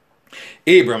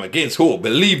 Abraham, against hope,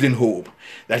 believed in hope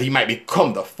that he might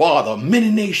become the father of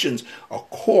many nations,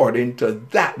 according to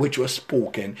that which was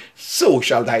spoken. So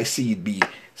shall thy seed be.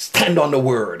 Stand on the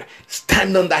word.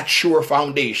 Stand on that sure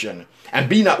foundation. And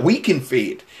be not weak in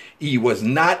faith. He was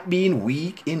not being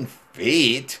weak in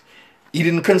faith. He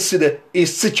didn't consider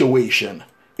his situation,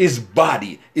 his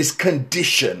body, his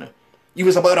condition. He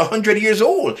was about 100 years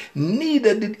old.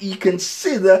 Neither did he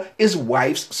consider his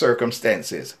wife's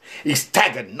circumstances. He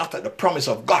staggered not at the promise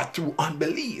of God through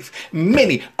unbelief.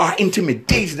 Many are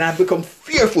intimidated and have become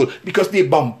fearful because they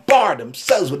bombard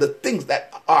themselves with the things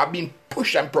that are being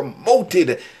pushed and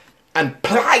promoted and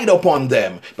plied upon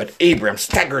them. But Abraham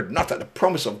staggered not at the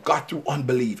promise of God through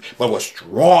unbelief, but was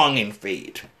strong in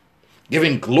faith,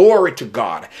 giving glory to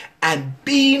God, and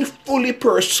being fully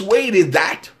persuaded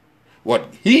that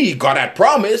what God had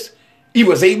promised, he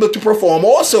was able to perform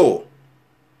also.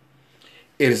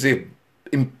 It is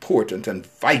important and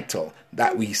vital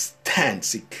that we stand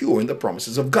secure in the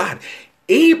promises of God.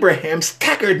 Abraham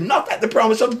staggered not at the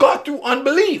promise of God through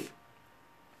unbelief.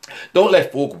 Don't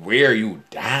let folk wear you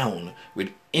down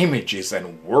with images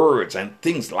and words and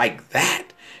things like that,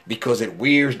 because it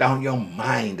wears down your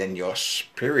mind and your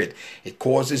spirit. It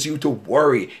causes you to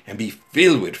worry and be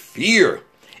filled with fear.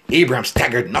 Abraham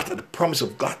staggered not at the promise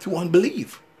of God through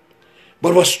unbelief,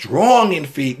 but was strong in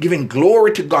faith, giving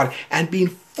glory to God, and being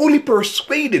fully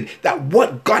persuaded that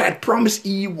what God had promised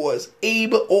he was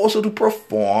able also to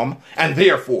perform, and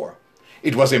therefore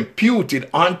it was imputed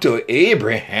unto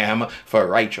Abraham for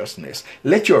righteousness.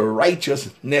 Let your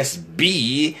righteousness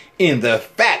be in the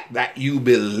fact that you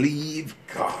believe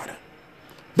God.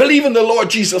 Believe in the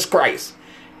Lord Jesus Christ,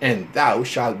 and thou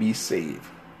shalt be saved.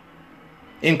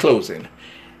 In closing,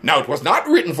 now it was not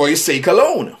written for his sake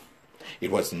alone.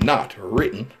 It was not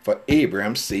written for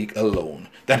Abraham's sake alone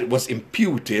that it was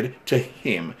imputed to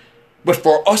him, but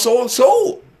for us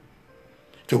also,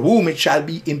 to whom it shall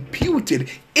be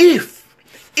imputed if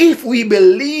we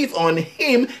believe on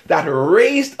him that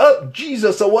raised up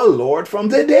Jesus our Lord from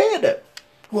the dead.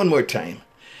 One more time.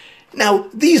 Now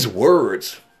these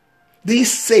words,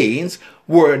 these sayings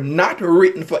were not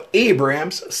written for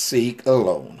Abraham's sake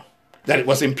alone, that it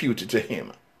was imputed to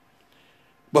him,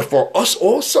 but for us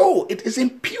also. It is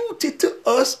imputed to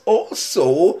us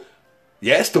also.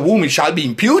 Yes, to whom it shall be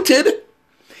imputed,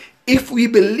 if we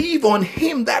believe on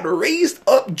him that raised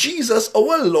up Jesus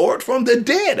our Lord from the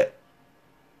dead.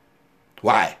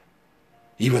 Why?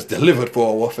 He was delivered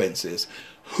for our offenses.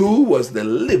 Who was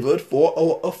delivered for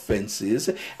our offenses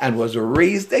and was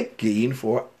raised again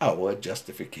for our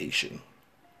justification?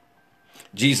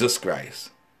 Jesus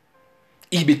Christ.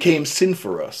 He became sin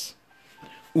for us,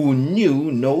 who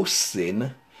knew no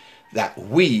sin, that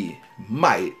we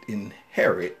might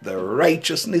inherit the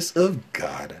righteousness of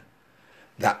God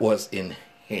that was in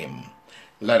him.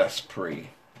 Let us pray.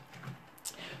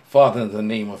 Father, in the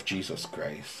name of Jesus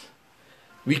Christ,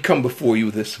 we come before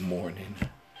you this morning,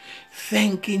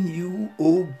 thanking you,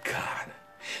 oh God,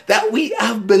 that we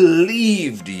have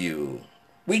believed you.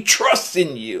 We trust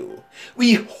in you.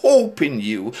 We hope in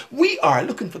you. We are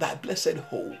looking for that blessed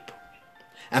hope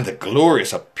and the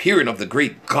glorious appearing of the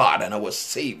great God and our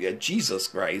Savior, Jesus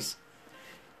Christ.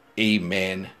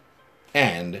 Amen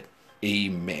and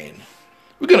amen.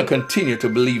 We're going to continue to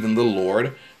believe in the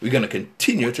Lord. We're going to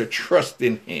continue to trust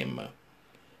in Him.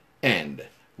 And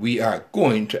we are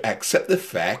going to accept the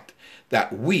fact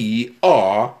that we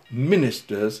are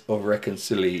ministers of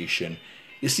reconciliation.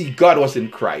 You see, God was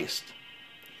in Christ,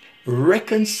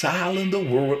 reconciling the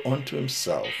world unto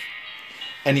Himself.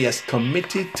 And He has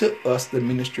committed to us the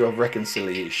ministry of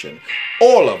reconciliation.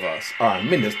 All of us are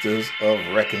ministers of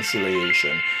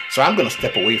reconciliation. So I'm going to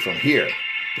step away from here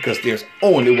because there's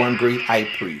only one great high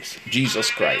priest,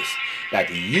 Jesus Christ,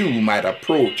 that you might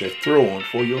approach a throne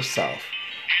for yourself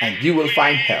and you will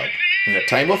find help in the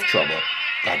time of trouble.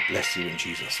 God bless you in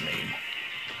Jesus' name.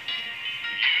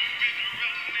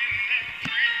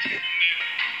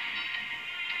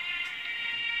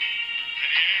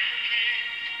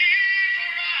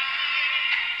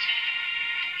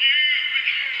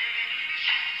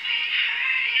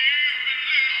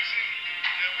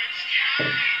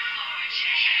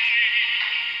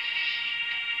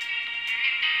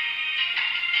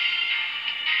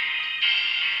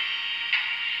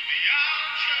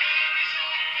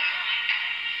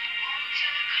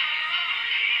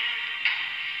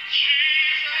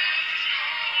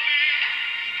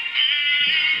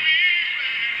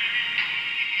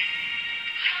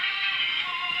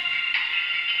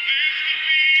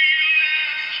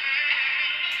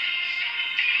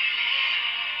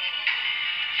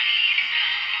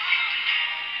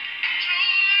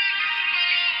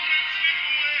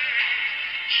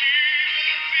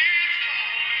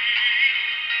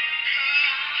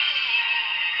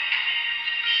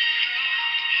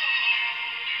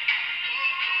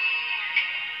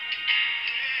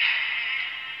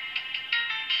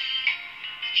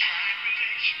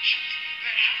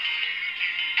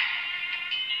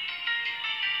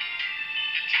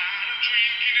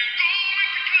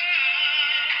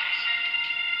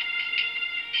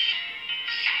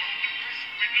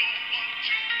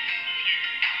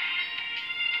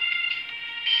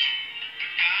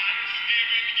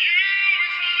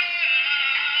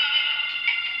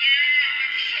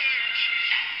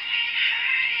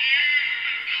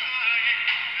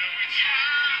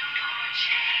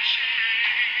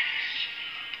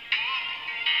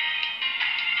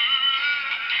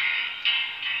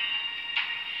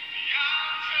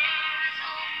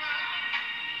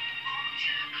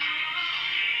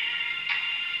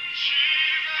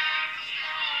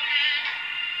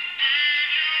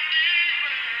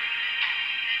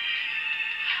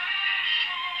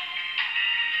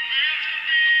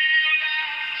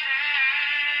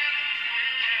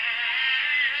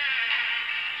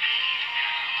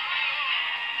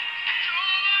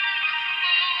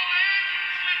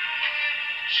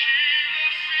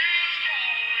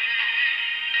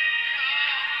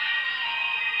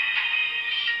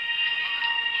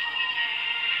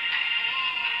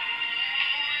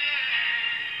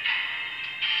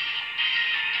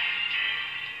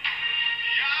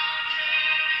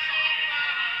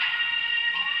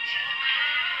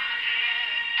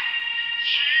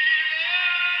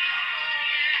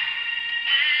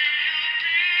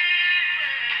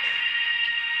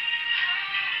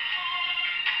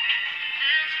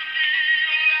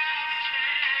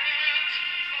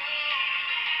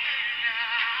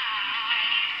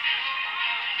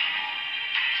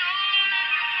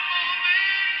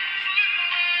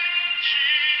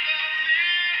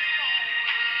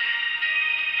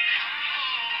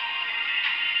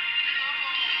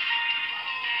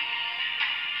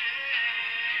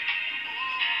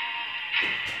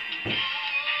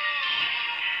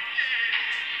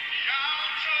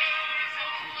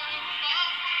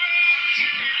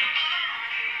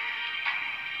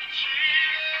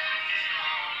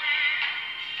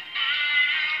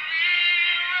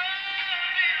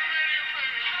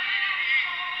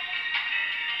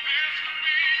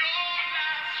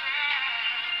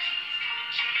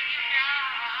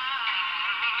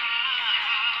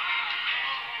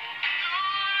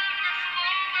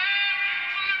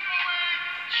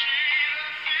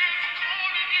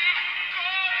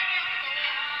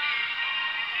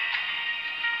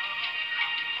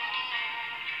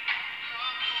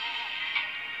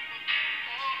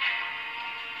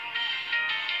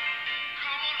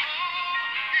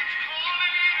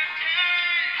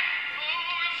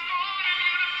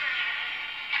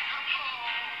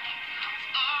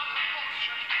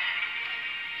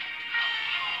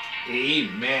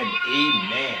 Amen.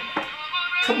 Amen.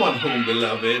 Come on home,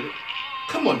 beloved.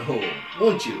 Come on home,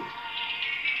 won't you?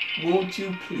 Won't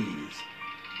you please,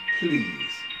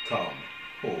 please come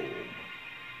home?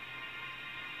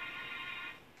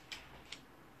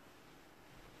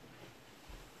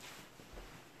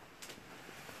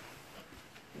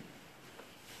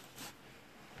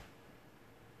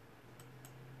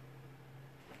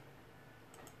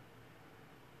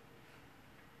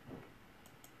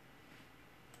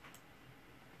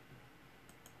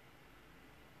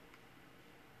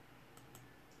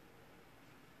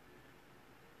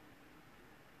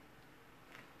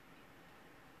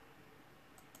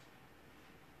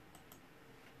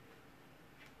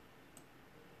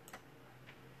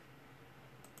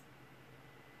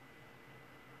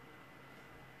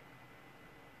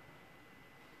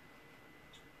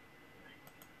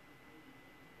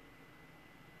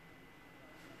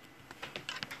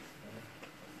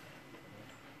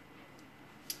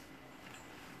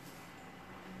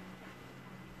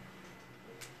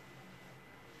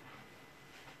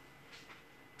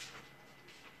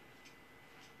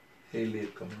 Hey,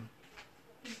 late, come on.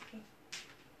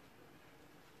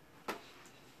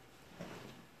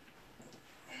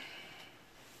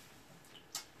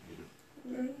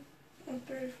 I'm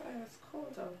 35. It's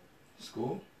cold though.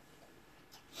 School?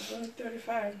 I'm only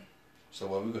 35. So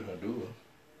what we gonna do?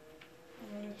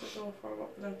 I'm going to go for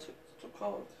what them too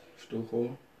cold. It's too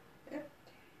cold? Yep.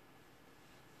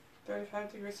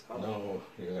 35 degrees cold. No,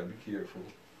 you gotta be careful.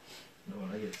 No,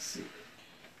 I get sick.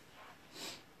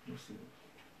 Let's see.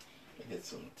 I get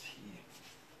some tea.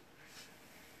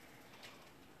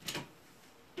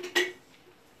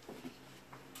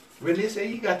 When they say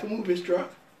he got to move his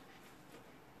truck?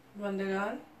 When they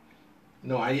gone?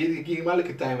 No, I give him a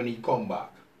little time when he come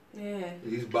back. Yeah.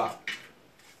 He's back.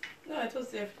 No, it was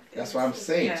there. That's what I'm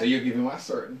saying. Yeah. So you give him a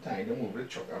certain time to move the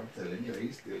truck. I'm telling you,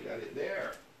 he still got it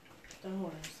there. Don't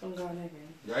worry, some gone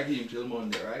again. You gotta give him till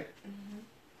Monday, right? Mm-hmm.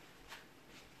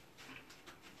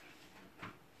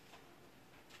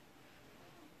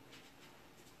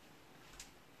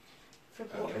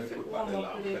 If it warm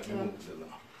up later, Let me move the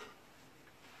lamp.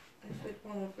 if it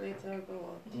warm up later, I'll go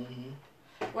out.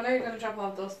 Mm-hmm. When are you going to drop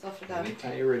off those stuff for that?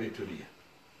 Anytime you're ready to leave.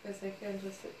 Because I can't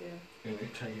just sit there.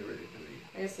 Anytime you're ready to leave.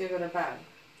 I guess you go to bag.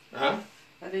 Huh?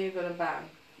 And then you go to bag.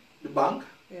 The bank?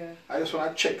 Yeah. I just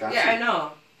want to check and Yeah, see. I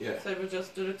know. Yeah. So we'll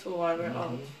just do the two while we're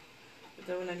out. Mhm. But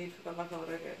then when I need to come back out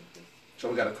again. So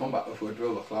we gotta come back before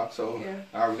 12 o'clock. So Yeah.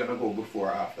 are we gonna go before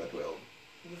or after 12?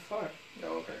 Before. Yeah,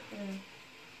 okay. Yeah.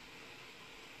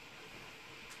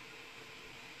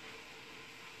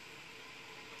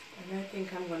 And I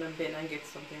think I'm gonna bin and get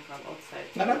something from outside.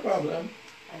 Not a problem.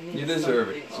 I need You deserve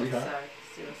it, something sweetheart. outside.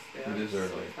 Seriously, You I'm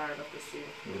deserve so it. tired of the sea.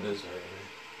 You deserve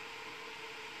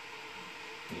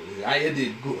it. I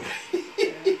did good.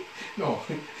 Yeah. No.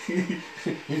 You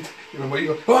remember you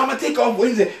go, oh, I'm gonna take off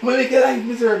Wednesday. I'm gonna make your life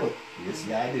miserable. Yes,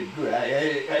 yeah, I did good.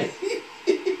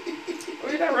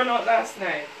 We didn't run out last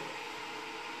night.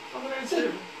 What did I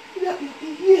do?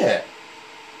 Yeah.